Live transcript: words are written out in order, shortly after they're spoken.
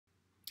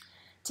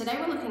Today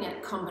we're looking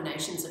at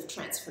combinations of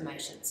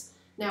transformations.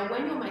 Now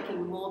when you're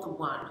making more than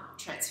one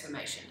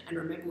transformation, and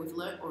remember we've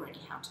learnt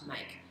already how to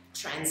make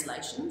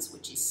translations,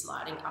 which is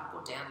sliding up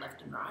or down,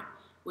 left and right.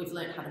 We've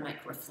learnt how to make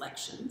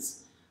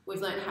reflections.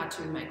 We've learnt how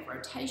to make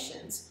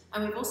rotations,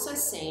 and we've also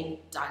seen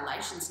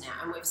dilations now,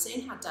 and we've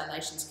seen how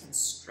dilations can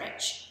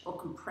stretch or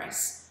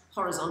compress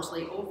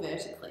horizontally or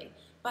vertically,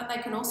 but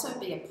they can also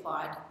be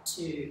applied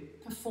to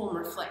perform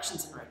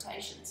reflections and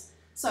rotations.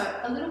 So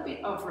a little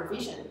bit of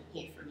revision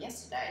here from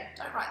yesterday.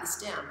 Don't write this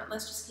down, but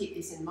let's just keep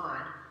this in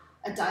mind.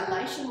 A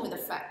dilation with a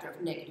factor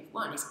of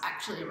 -1 is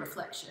actually a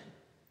reflection,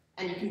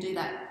 and you can do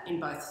that in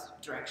both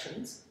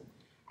directions.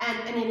 And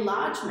an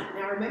enlargement,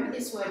 now remember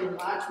this word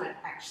enlargement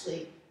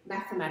actually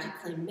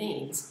mathematically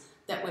means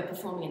that we're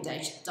performing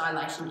a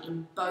dilation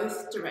in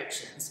both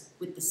directions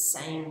with the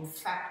same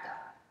factor.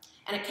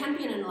 And it can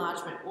be an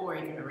enlargement or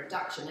even a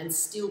reduction and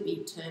still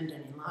be termed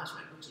an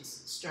enlargement, which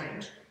is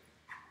strange.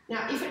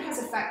 Now, if it has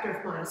a factor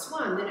of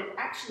 -1, then it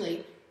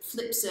actually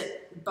flips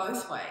it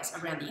both ways,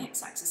 around the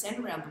x-axis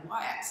and around the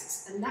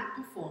y-axis, and that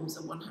performs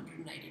a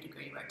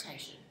 180-degree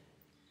rotation.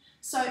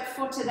 So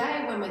for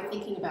today, when we're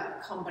thinking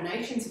about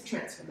combinations of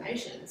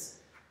transformations,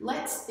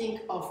 let's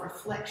think of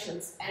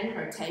reflections and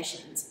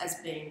rotations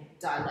as being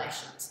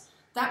dilations.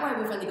 That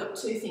way we've only got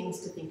two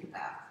things to think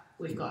about.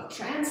 We've got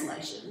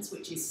translations,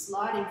 which is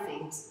sliding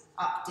things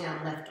up,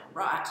 down, left or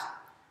right,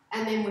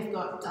 and then we've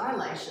got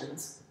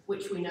dilations,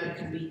 which we know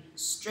can be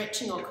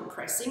stretching or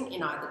compressing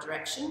in either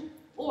direction,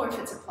 or if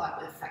it's applied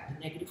with a factor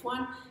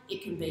 -1,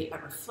 it can be a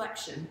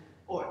reflection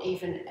or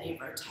even a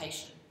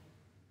rotation.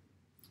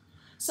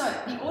 So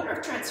the order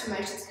of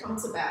transformations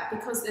comes about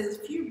because there's a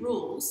few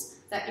rules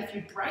that if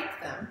you break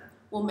them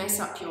will mess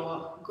up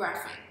your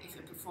graphing if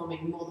you're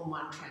performing more than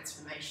one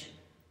transformation.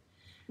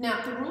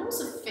 Now the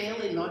rules are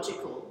fairly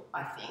logical,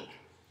 I think.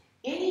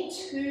 Any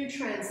two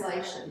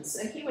translations,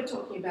 so here we're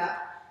talking about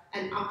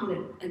an up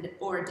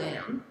or a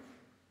down,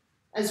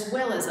 as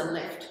well as a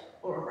left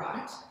or a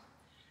right.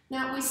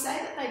 Now we say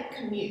that they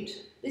commute.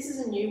 This is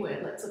a new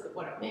word, let's look at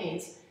what it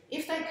means.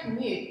 If they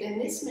commute, then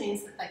this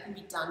means that they can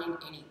be done in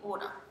any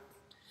order.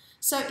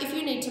 So if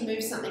you need to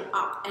move something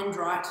up and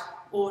right,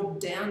 or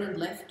down and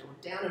left, or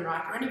down and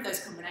right, or any of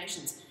those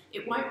combinations,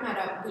 it won't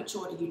matter which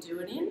order you do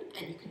it in,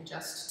 and you can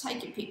just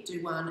take your pick,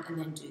 do one, and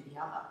then do the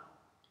other.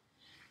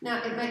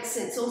 Now it makes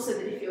sense also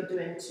that if you're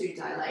doing two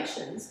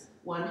dilations,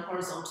 one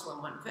horizontal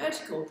and one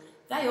vertical,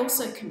 they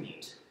also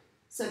commute.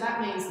 So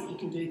that means that you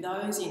can do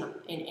those in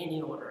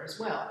any order as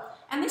well.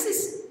 And this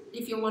is,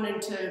 if you're wanting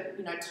to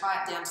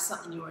tie it down to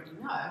something you already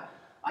know,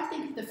 I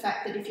think of the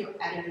fact that if you're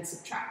adding and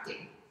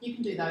subtracting, you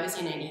can do those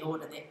in any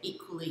order. They're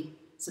equally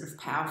sort of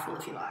powerful,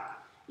 if you like.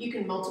 You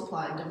can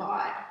multiply and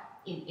divide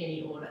in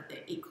any order.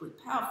 They're equally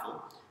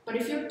powerful. But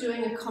if you're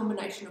doing a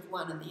combination of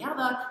one and the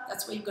other,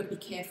 that's where you've got to be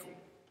careful.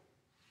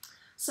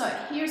 So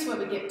here's where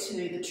we get to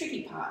the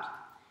tricky part.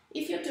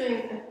 If you're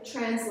doing a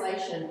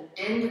translation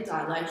and a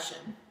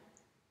dilation,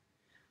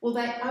 well,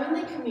 they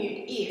only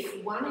commute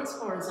if one is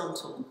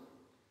horizontal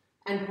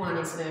and one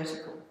is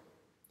vertical.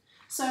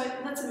 So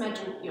let's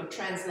imagine you're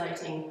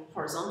translating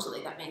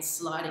horizontally, that means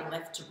sliding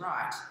left to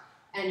right,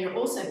 and you're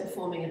also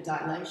performing a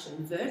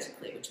dilation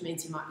vertically, which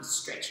means you might be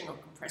stretching or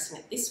compressing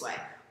it this way,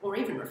 or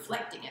even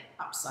reflecting it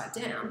upside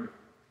down.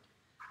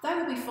 They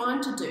will be fine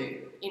to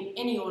do in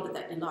any order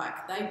that you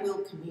like. They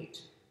will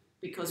commute,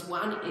 because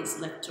one is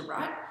left to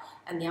right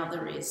and the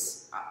other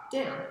is up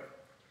down.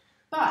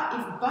 But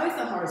if both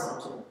are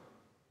horizontal,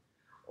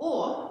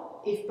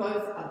 or if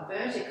both are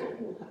vertical,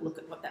 we'll have a look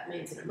at what that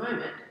means in a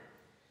moment,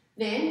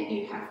 then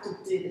you have to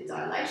do the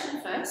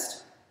dilation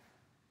first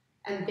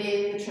and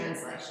then the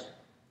translation.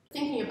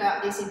 Thinking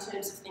about this in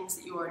terms of things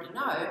that you already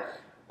know,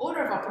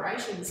 order of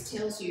operations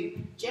tells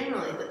you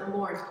generally that the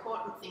more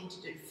important thing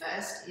to do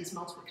first is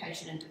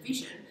multiplication and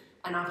division,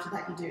 and after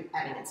that you do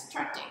adding and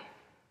subtracting.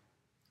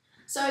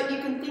 So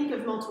you can think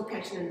of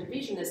multiplication and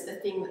division as the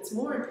thing that's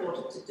more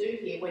important to do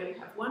here when you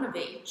have one of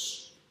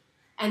each,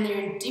 and they're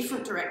in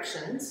different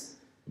directions.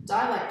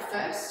 Dilate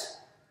first,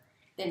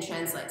 then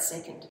translate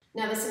second.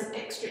 Now there's some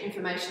extra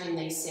information in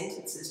these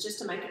sentences just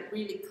to make it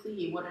really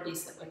clear what it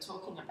is that we're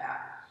talking about.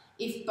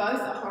 If both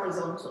are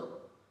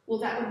horizontal, well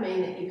that would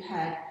mean that you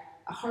had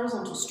a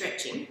horizontal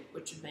stretching,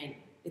 which would mean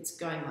it's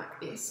going like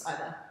this,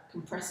 either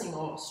compressing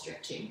or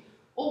stretching,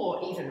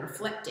 or even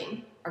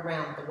reflecting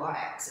around the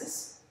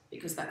y-axis,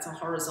 because that's a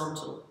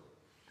horizontal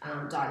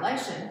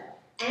dilation,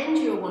 and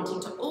you're wanting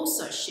to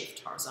also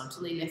shift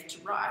horizontally left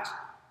to right,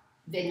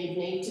 then you'd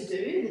need to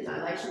do the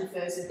dilation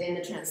first and then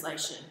the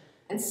translation.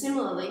 And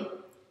similarly,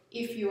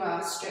 if you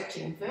are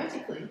stretching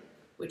vertically,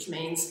 which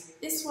means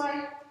this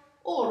way,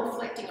 or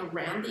reflecting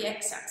around the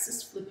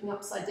x-axis, flipping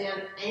upside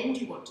down, and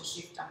you want to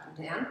shift up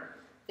and down,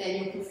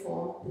 then you'll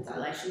perform the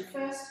dilation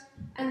first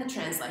and the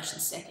translation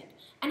second.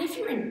 And if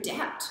you're in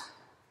doubt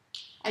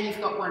and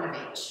you've got one of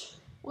each,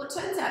 well, it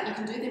turns out you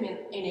can do them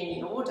in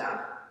any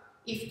order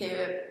if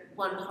they're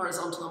one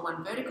horizontal and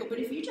one vertical, but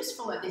if you just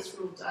follow this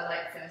rule,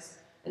 dilate first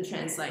and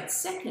translate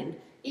second,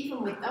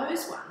 even with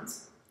those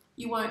ones,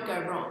 you won't go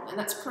wrong, and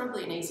that's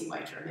probably an easy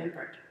way to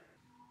remember it.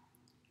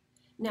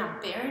 Now,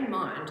 bear in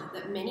mind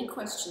that many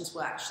questions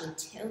will actually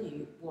tell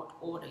you what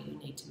order you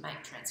need to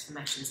make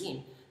transformations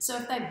in. So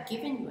if they've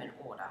given you an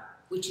order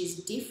which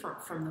is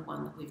different from the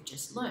one that we've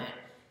just learned,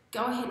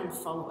 go ahead and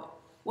follow it.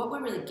 What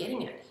we're really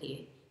getting at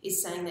here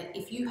is saying that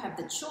if you have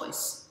the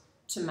choice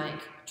to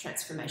make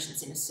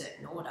transformations in a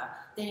certain order,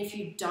 then if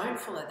you don't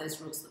follow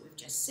those rules that we've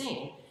just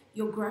seen,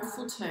 your graph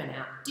will turn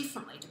out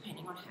differently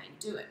depending on how you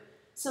do it.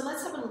 So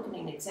let's have a look at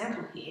an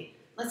example here.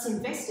 Let's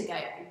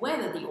investigate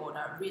whether the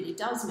order really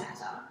does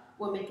matter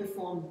when we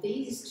perform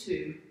these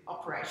two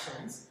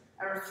operations: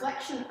 a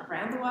reflection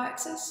around the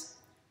y-axis.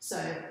 So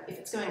if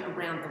it's going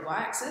around the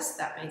y-axis,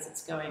 that means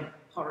it's going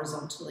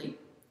horizontally,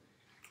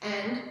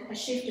 and a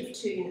shift of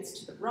 2 units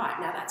to the right.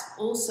 Now that's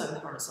also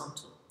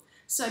horizontal.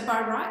 So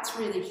by rights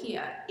really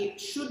here, it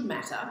should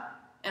matter,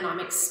 and I'm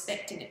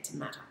expecting it to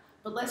matter.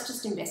 But let's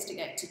just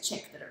investigate to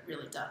check that it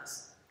really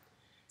does.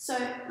 So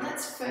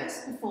let's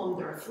first perform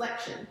the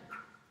reflection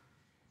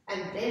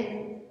and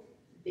then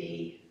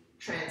the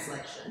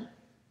translation.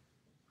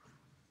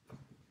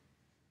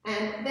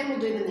 And then we'll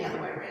do them the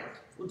other way around.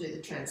 We'll do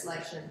the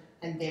translation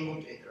and then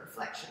we'll do the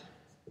reflection.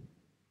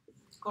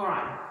 All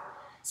right,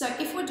 so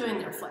if we're doing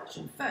the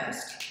reflection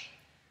first,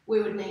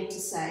 we would need to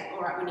say,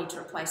 all right, we need to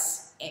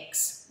replace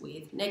x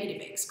with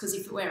negative x, because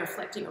if we're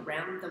reflecting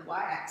around the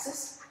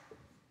y-axis,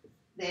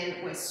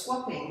 then we're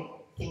swapping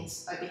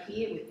things over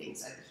here with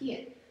things over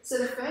here. So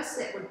the first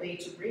step would be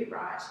to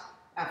rewrite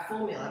our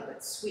formula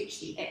but switch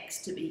the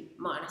x to be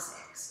minus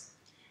x.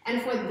 And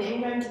if we're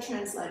then going to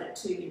translate it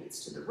 2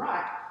 units to the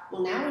right,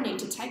 well, now we need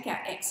to take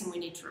our x and we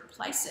need to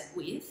replace it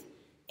with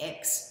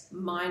x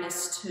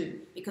minus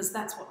 2, because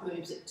that's what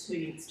moves it 2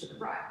 units to the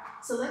right.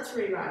 So let's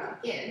rewrite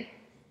it again,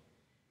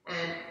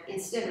 and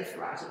instead of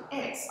writing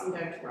x, I'm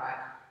going to write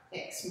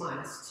x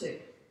minus 2.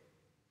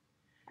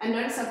 And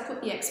notice I've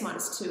put the x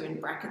minus 2 in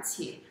brackets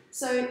here.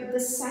 So the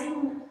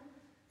same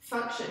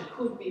function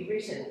could be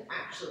written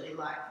actually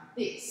like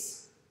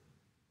this,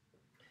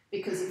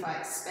 because if I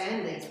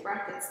expand these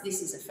brackets,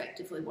 this is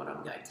effectively what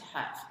I'm going to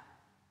have.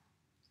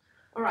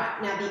 All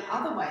right, now the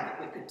other way that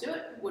we could do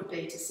it would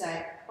be to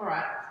say, all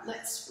right,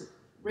 let's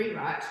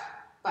rewrite,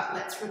 but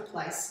let's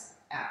replace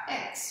our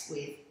x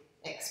with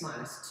x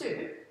minus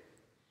 2.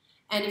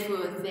 And if we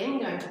were then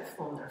going to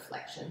perform the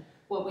reflection,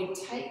 well, we'd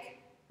take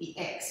the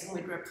x and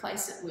we'd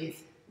replace it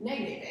with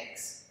negative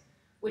x,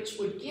 which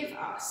would give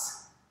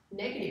us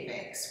negative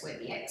x where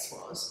the x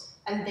was,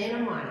 and then a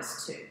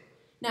minus 2.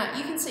 Now,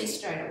 you can see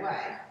straight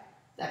away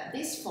that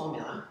this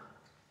formula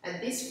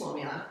and this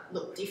formula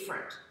look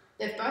different.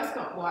 They've both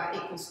got y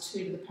equals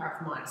 2 to the power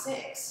of minus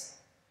x,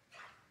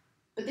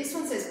 but this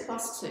one says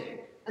plus 2,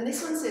 and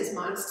this one says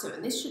minus 2,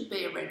 and this should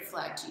be a red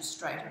flag to you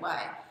straight away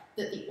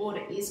that the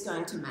order is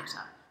going to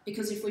matter,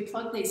 because if we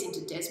plug these into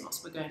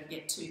Desmos, we're going to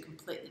get 2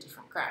 completely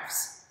different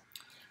graphs.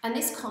 And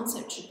this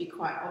concept should be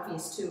quite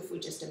obvious too if we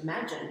just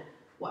imagine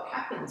what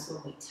happens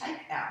when we take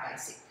our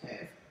basic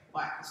curve,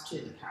 y equals 2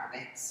 to the power of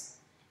x.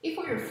 If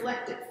we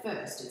reflect it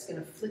first, it's going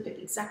to flip it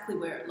exactly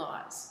where it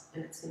lies,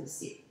 and it's going to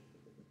sit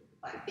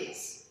like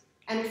this.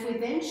 And if we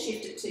then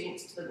shift it 2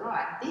 units to the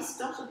right, this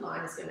dotted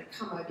line is going to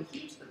come over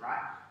here to the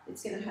right.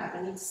 It's going to have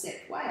an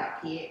intercept way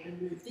up here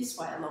and move this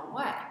way a long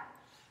way.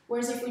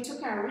 Whereas if we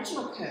took our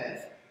original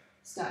curve,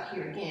 start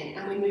here again,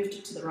 and we moved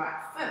it to the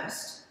right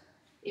first,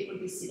 it would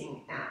be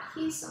sitting out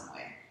here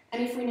somewhere.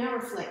 And if we now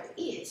reflect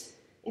it,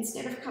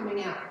 instead of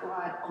coming out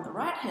wide on the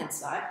right-hand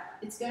side,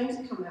 it's going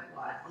to come out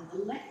wide on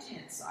the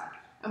left-hand side.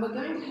 And we're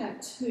going to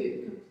have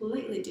 2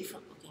 completely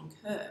different looking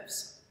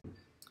curves.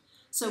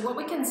 So what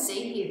we can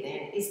see here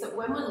then is that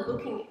when we're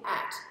looking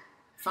at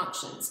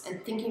functions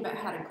and thinking about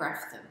how to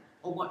graph them,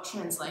 or what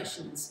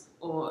translations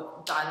or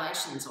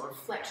dilations or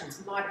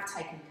reflections might have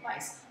taken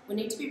place, we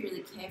need to be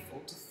really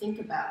careful to think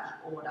about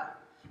the order.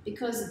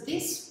 Because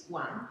this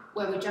one,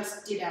 where we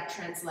just did our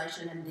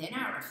translation and then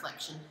our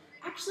reflection,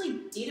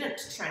 actually didn't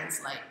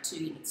translate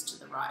 2 units to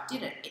the right,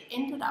 did it? It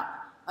ended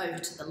up over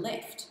to the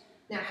left.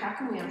 Now, how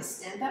can we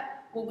understand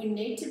that? Well, we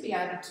need to be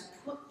able to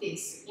put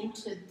this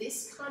into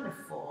this kind of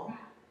form,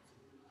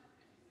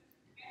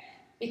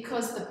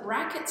 because the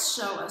brackets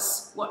show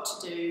us what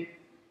to do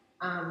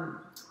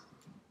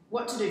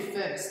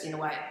first in a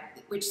way,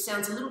 which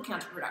sounds a little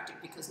counterproductive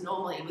because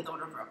normally with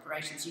order of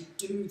operations you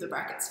do the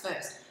brackets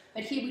first.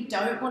 But here we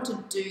don't want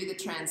to do the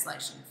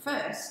translation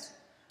first.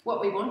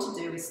 What we want to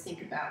do is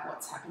think about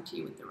what's happened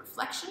here with the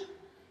reflection,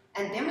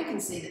 and then we can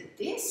see that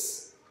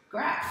this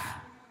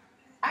graph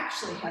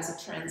actually has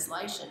a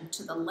translation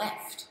to the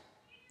left.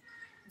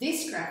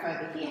 This graph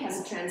over here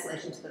has a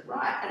translation to the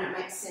right, and it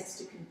makes sense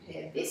to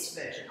compare this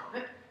version of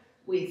it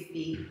with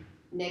the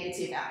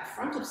negative out the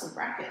front of some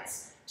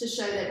brackets to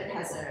show that it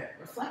has a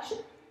reflection,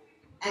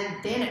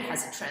 and then it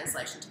has a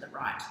translation to the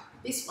right.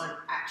 This one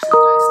actually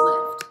goes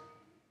left.